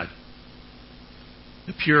 see God.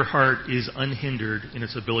 The pure heart is unhindered in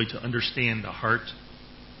its ability to understand the heart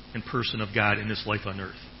and person of God in this life on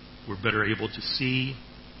earth. We're better able to see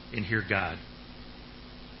and hear God,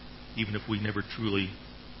 even if we never truly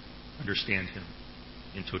understand Him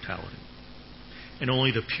in totality. And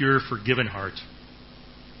only the pure, forgiven heart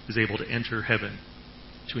is able to enter heaven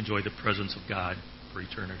to enjoy the presence of God for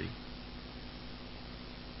eternity.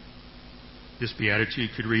 This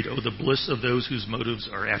beatitude could read, "Oh, the bliss of those whose motives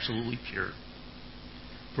are absolutely pure,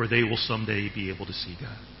 for they will someday be able to see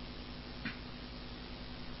God."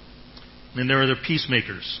 And there are the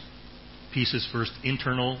peacemakers. Peace is first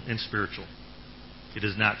internal and spiritual. It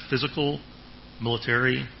is not physical,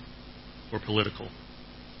 military, or political.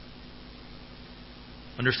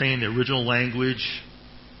 Understanding the original language,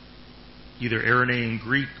 either Aramaic in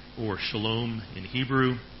Greek or shalom in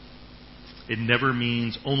Hebrew, it never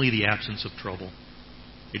means only the absence of trouble.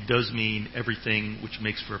 It does mean everything which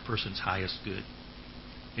makes for a person's highest good.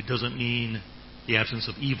 It doesn't mean the absence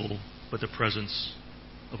of evil, but the presence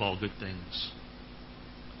of all good things.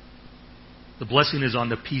 The blessing is on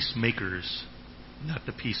the peacemakers, not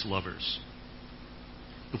the peace lovers.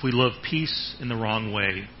 If we love peace in the wrong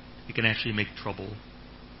way, it can actually make trouble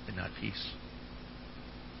and not peace.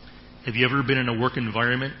 Have you ever been in a work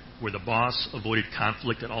environment where the boss avoided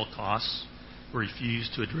conflict at all costs or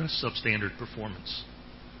refused to address substandard performance?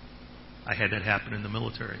 I had that happen in the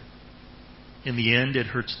military. In the end, it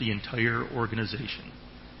hurts the entire organization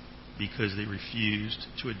because they refused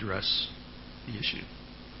to address the issue.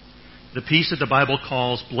 The peace that the Bible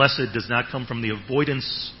calls blessed does not come from the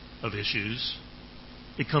avoidance of issues.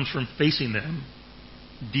 It comes from facing them,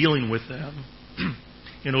 dealing with them,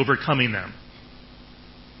 and overcoming them.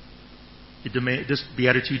 This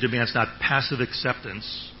beatitude demands not passive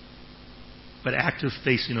acceptance, but active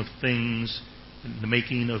facing of things in the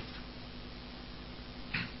making of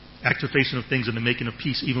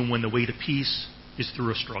peace, even when the way to peace is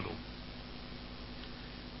through a struggle.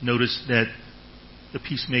 Notice that the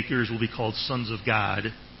peacemakers will be called sons of God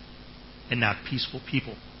and not peaceful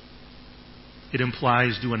people. It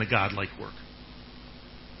implies doing a godlike work.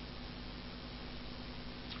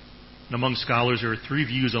 And among scholars, there are three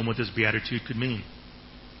views on what this beatitude could mean.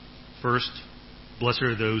 First, blessed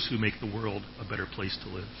are those who make the world a better place to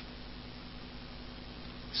live.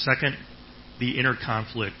 Second, the inner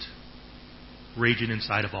conflict raging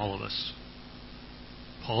inside of all of us.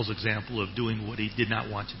 Paul's example of doing what he did not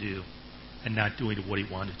want to do and not doing what he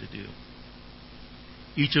wanted to do.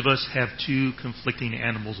 Each of us have two conflicting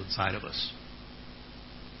animals inside of us,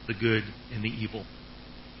 the good and the evil.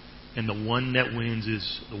 And the one that wins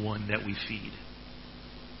is the one that we feed.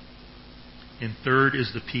 And third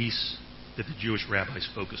is the peace that the Jewish rabbis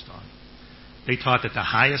focused on. They taught that the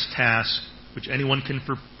highest task which anyone can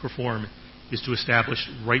perform is to establish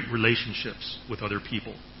right relationships with other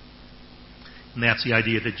people. And that's the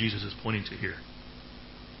idea that Jesus is pointing to here.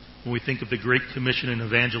 When we think of the Great Commission in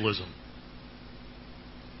evangelism,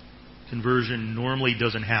 conversion normally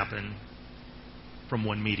doesn't happen from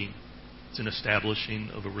one meeting. It's an establishing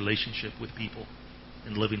of a relationship with people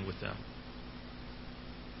and living with them.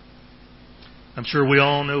 I'm sure we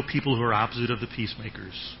all know people who are opposite of the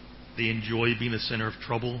peacemakers. They enjoy being the center of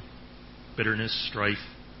trouble, bitterness, strife.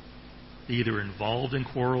 They're either involved in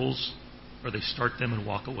quarrels or they start them and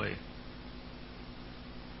walk away.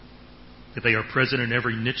 That they are present in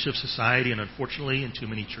every niche of society and unfortunately in too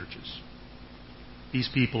many churches. These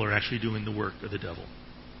people are actually doing the work of the devil.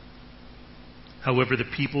 However, the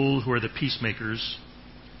people who are the peacemakers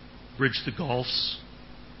bridge the gulfs,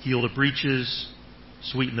 heal the breaches,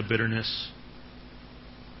 sweeten the bitterness.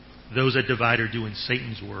 Those that divide are doing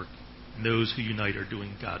Satan's work, and those who unite are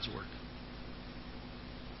doing God's work.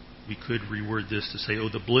 We could reword this to say,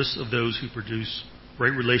 the bliss of those who produce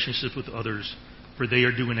right relationships with others, for they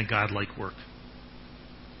are doing a godlike work.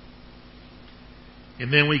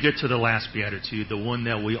 And then we get to the last beatitude, the one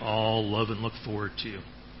that we all love and look forward to.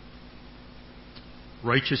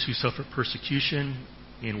 Righteous who suffer persecution,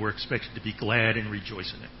 and we're expected to be glad and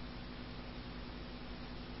rejoice in it.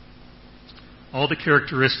 All the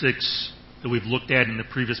characteristics that we've looked at in the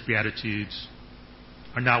previous Beatitudes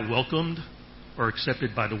are not welcomed or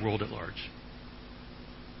accepted by the world at large.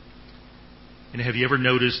 And have you ever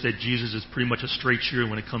noticed that Jesus is pretty much a straight shooter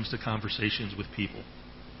when it comes to conversations with people?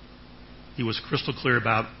 He was crystal clear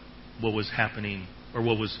about what was happening or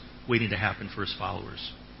what was waiting to happen for his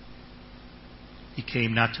followers. He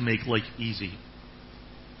came not to make life easy,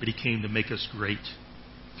 but he came to make us great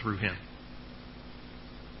through him.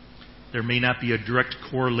 There may not be a direct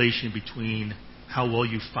correlation between how well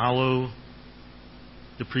you follow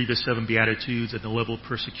the previous 7 Beatitudes and the level of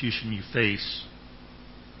persecution you face,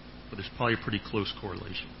 but there's probably a pretty close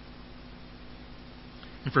correlation.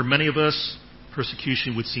 And for many of us,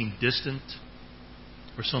 persecution would seem distant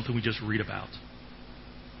or something we just read about.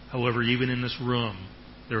 However, even in this room,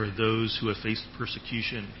 there are those who have faced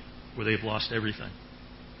persecution where they've lost everything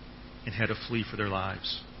and had to flee for their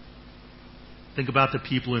lives. Think about the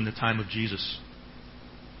people in the time of Jesus.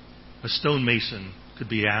 A stonemason could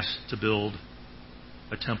be asked to build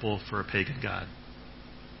a temple for a pagan god.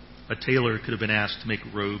 A tailor could have been asked to make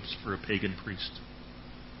robes for a pagan priest.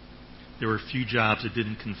 There were few jobs that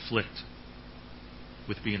didn't conflict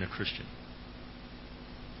with being a Christian.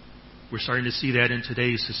 We're starting to see that in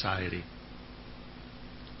today's society.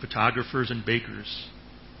 Photographers and bakers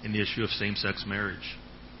in the issue of same-sex marriage.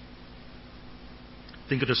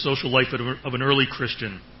 Think of the social life of an early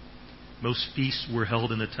Christian. Most feasts were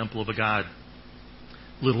held in the temple of a god,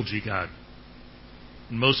 little g god.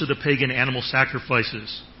 In most of the pagan animal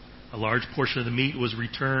sacrifices, a large portion of the meat was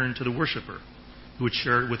returned to the worshiper, who would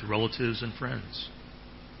share it with relatives and friends.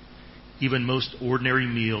 Even most ordinary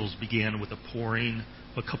meals began with a pouring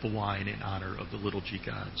of a cup of wine in honor of the little g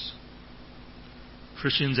gods.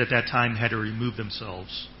 Christians at that time had to remove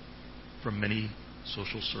themselves from many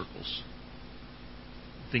social circles.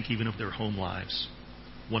 Think even of their home lives.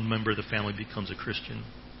 One member of the family becomes a Christian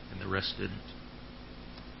and the rest didn't.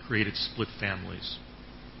 Created split families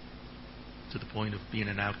to the point of being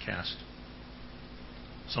an outcast.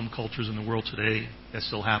 Some cultures in the world today, that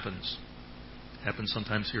still happens. It happens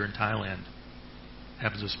sometimes here in Thailand. It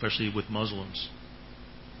happens especially with Muslims.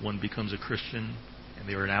 One becomes a Christian and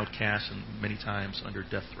they are an outcast and many times under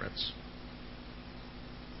death threats.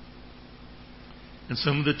 And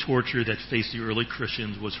some of the torture that faced the early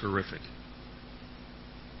Christians was horrific.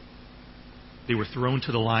 They were thrown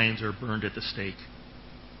to the lions or burned at the stake.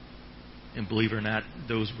 And believe it or not,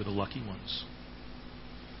 those were the lucky ones.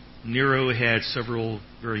 Nero had several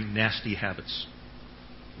very nasty habits.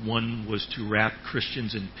 One was to wrap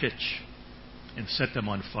Christians in pitch and set them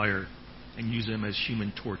on fire and used them as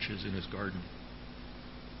human torches in his garden.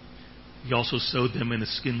 He also sewed them in the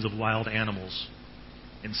skins of wild animals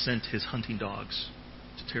and sent his hunting dogs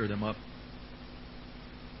to tear them up.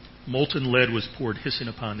 Molten lead was poured hissing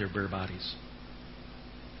upon their bare bodies.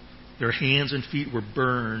 Their hands and feet were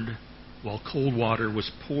burned while cold water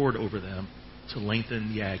was poured over them to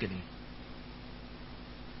lengthen the agony.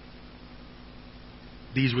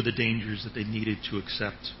 These were the dangers that they needed to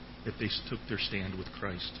accept if they took their stand with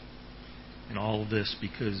Christ. And all of this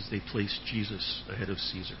because they placed Jesus ahead of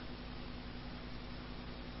Caesar.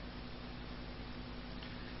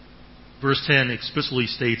 Verse 10 explicitly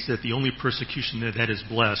states that the only persecution that is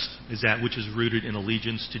blessed is that which is rooted in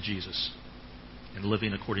allegiance to Jesus and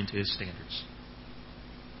living according to his standards.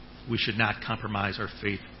 We should not compromise our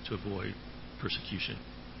faith to avoid persecution.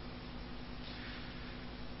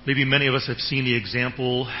 Maybe many of us have seen the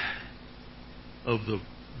example of the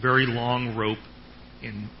very long rope,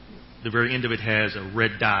 and the very end of it has a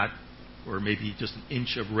red dot or maybe just an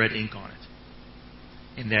inch of red ink on it.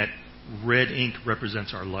 And that red ink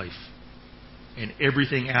represents our life. And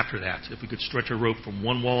everything after that, if we could stretch a rope from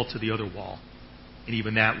one wall to the other wall, and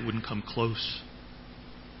even that wouldn't come close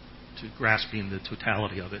to grasping the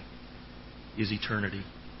totality of it, is eternity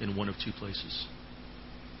in one of two places.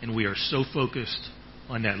 And we are so focused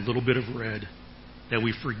on that little bit of red that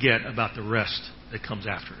we forget about the rest that comes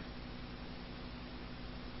after it.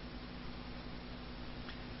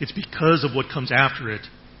 It's because of what comes after it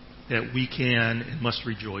that we can and must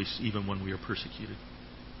rejoice even when we are persecuted.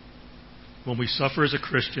 When we suffer as a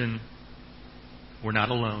Christian, we're not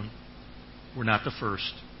alone. We're not the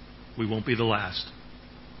first. We won't be the last.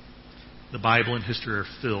 The Bible and history are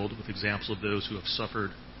filled with examples of those who have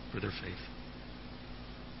suffered for their faith.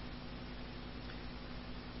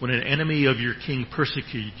 When an enemy of your king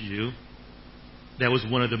persecuted you, that was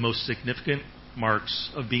one of the most significant marks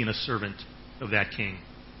of being a servant of that king.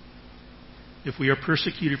 If we are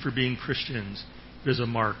persecuted for being Christians, it is a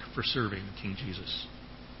mark for serving King Jesus.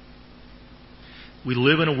 We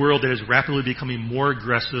live in a world that is rapidly becoming more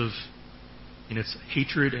aggressive in its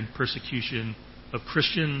hatred and persecution of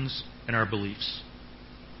Christians and our beliefs.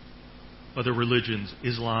 Other religions,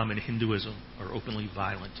 Islam and Hinduism, are openly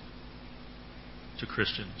violent to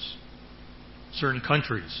Christians. Certain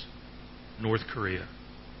countries, North Korea,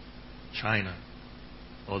 China,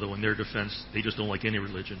 although in their defense, they just don't like any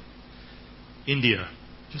religion. India,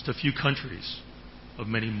 just a few countries of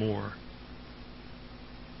many more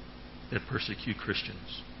that persecute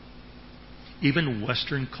Christians. Even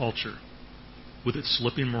Western culture, with its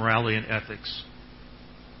slipping morality and ethics,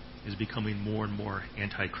 is becoming more and more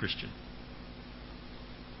anti-Christian.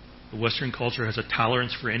 The Western culture has a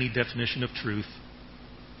tolerance for any definition of truth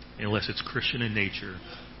unless it's Christian in nature,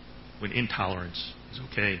 when intolerance is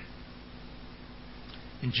okay.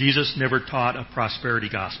 And Jesus never taught a prosperity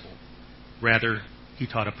gospel. Rather, he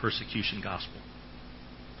taught a persecution gospel.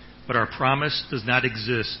 But our promise does not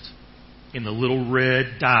exist in the little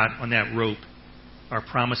red dot on that rope. Our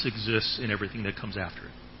promise exists in everything that comes after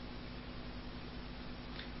it.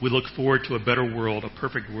 We look forward to a better world, a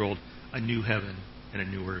perfect world, a new heaven and a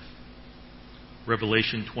new earth.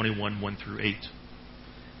 Revelation 21, 1 through 8.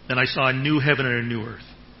 Then I saw a new heaven and a new earth.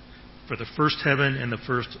 For the first heaven and the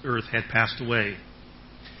first earth had passed away,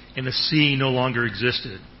 and the sea no longer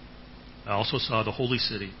existed. I also saw the holy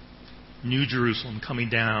city, New Jerusalem, coming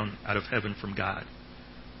down out of heaven from God,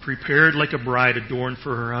 prepared like a bride adorned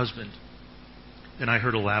for her husband. Then I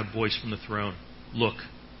heard a loud voice from the throne. Look,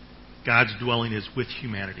 God's dwelling is with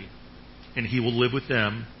humanity, and he will live with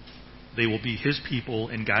them. They will be his people,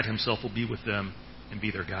 and God himself will be with them and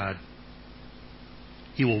be their God.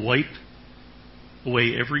 He will wipe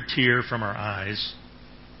away every tear from our eyes.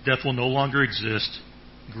 Death will no longer exist.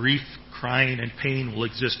 Grief, crying, and pain will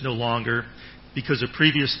exist no longer, because the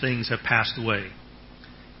previous things have passed away.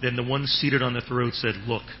 Then the one seated on the throne said,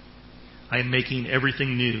 Look, I am making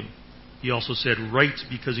everything new. He also said, Write,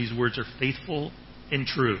 because these words are faithful and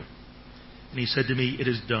true. And he said to me, It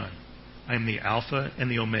is done. I am the Alpha and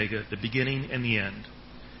the Omega, the beginning and the end.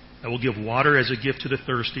 I will give water as a gift to the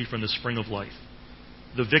thirsty from the spring of life.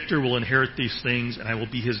 The victor will inherit these things, and I will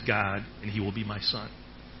be his God, and he will be my son.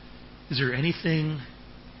 Is there anything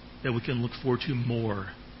that we can look forward to more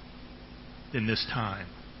than this time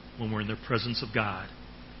when we're in the presence of God,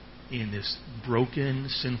 and this broken,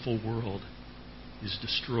 sinful world is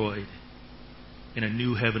destroyed, and a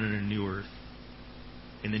new heaven and a new earth,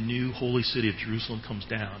 and the new holy city of Jerusalem comes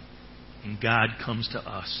down, and God comes to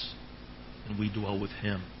us, and we dwell with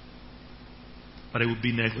him? But I would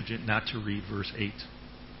be negligent not to read verse 8.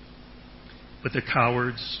 But the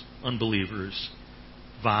cowards, unbelievers,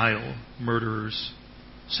 vile, murderers,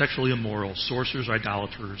 sexually immoral, sorcerers,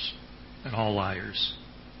 idolaters, and all liars.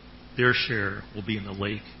 Their share will be in the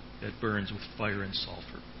lake that burns with fire and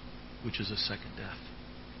sulfur, which is a second death.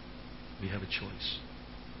 We have a choice.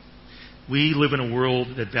 We live in a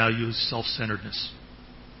world that values self-centeredness,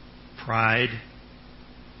 pride,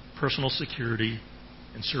 personal security,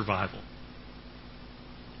 and survival.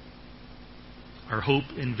 Our hope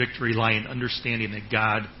and victory lie in understanding that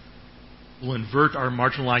God will invert our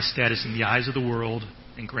marginalized status in the eyes of the world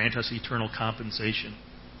and grant us eternal compensation.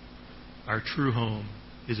 Our true home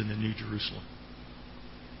is in the New Jerusalem.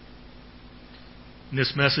 And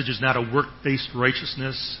this message is not a work-based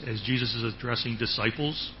righteousness as Jesus is addressing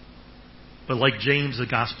disciples, but like James, the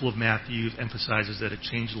Gospel of Matthew emphasizes that a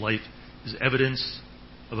changed life is evidence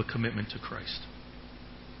of a commitment to Christ.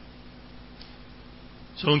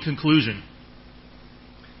 So in conclusion,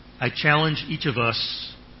 I challenge each of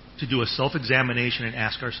us to do a self-examination and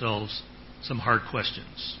ask ourselves some hard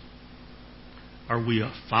questions. Are we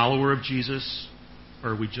a follower of Jesus,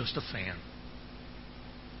 or are we just a fan?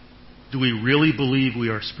 Do we really believe we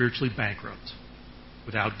are spiritually bankrupt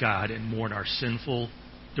without God and mourn our sinful,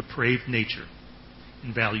 depraved nature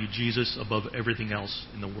and value Jesus above everything else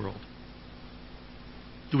in the world?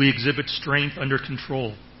 Do we exhibit strength under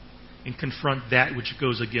control and confront that which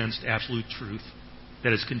goes against absolute truth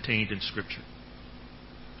that is contained in Scripture?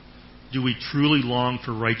 Do we truly long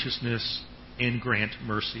for righteousness and grant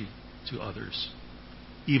mercy to others,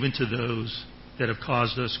 even to those that have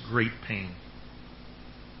caused us great pain?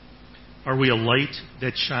 Are we a light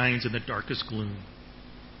that shines in the darkest gloom?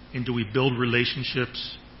 And do we build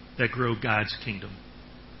relationships that grow God's kingdom?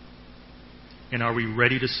 And are we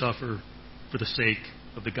ready to suffer for the sake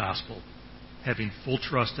of the gospel, having full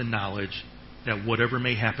trust and knowledge that whatever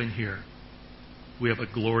may happen here, we have a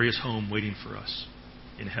glorious home waiting for us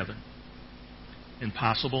in heaven?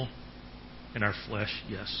 Impossible in our flesh,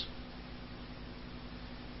 yes.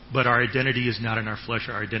 But our identity is not in our flesh.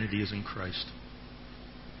 Our identity is in Christ.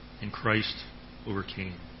 And Christ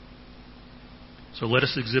overcame. So let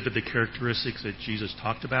us exhibit the characteristics that Jesus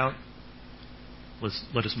talked about.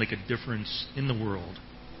 Let us make a difference in the world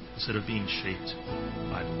instead of being shaped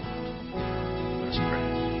by the world. Let us pray.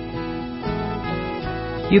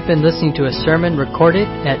 You've been listening to a sermon recorded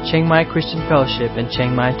at Chiangmai Christian Fellowship in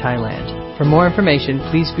Chiangmai, Thailand. For more information,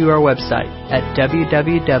 please view our website at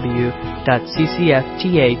www.ccfth.org.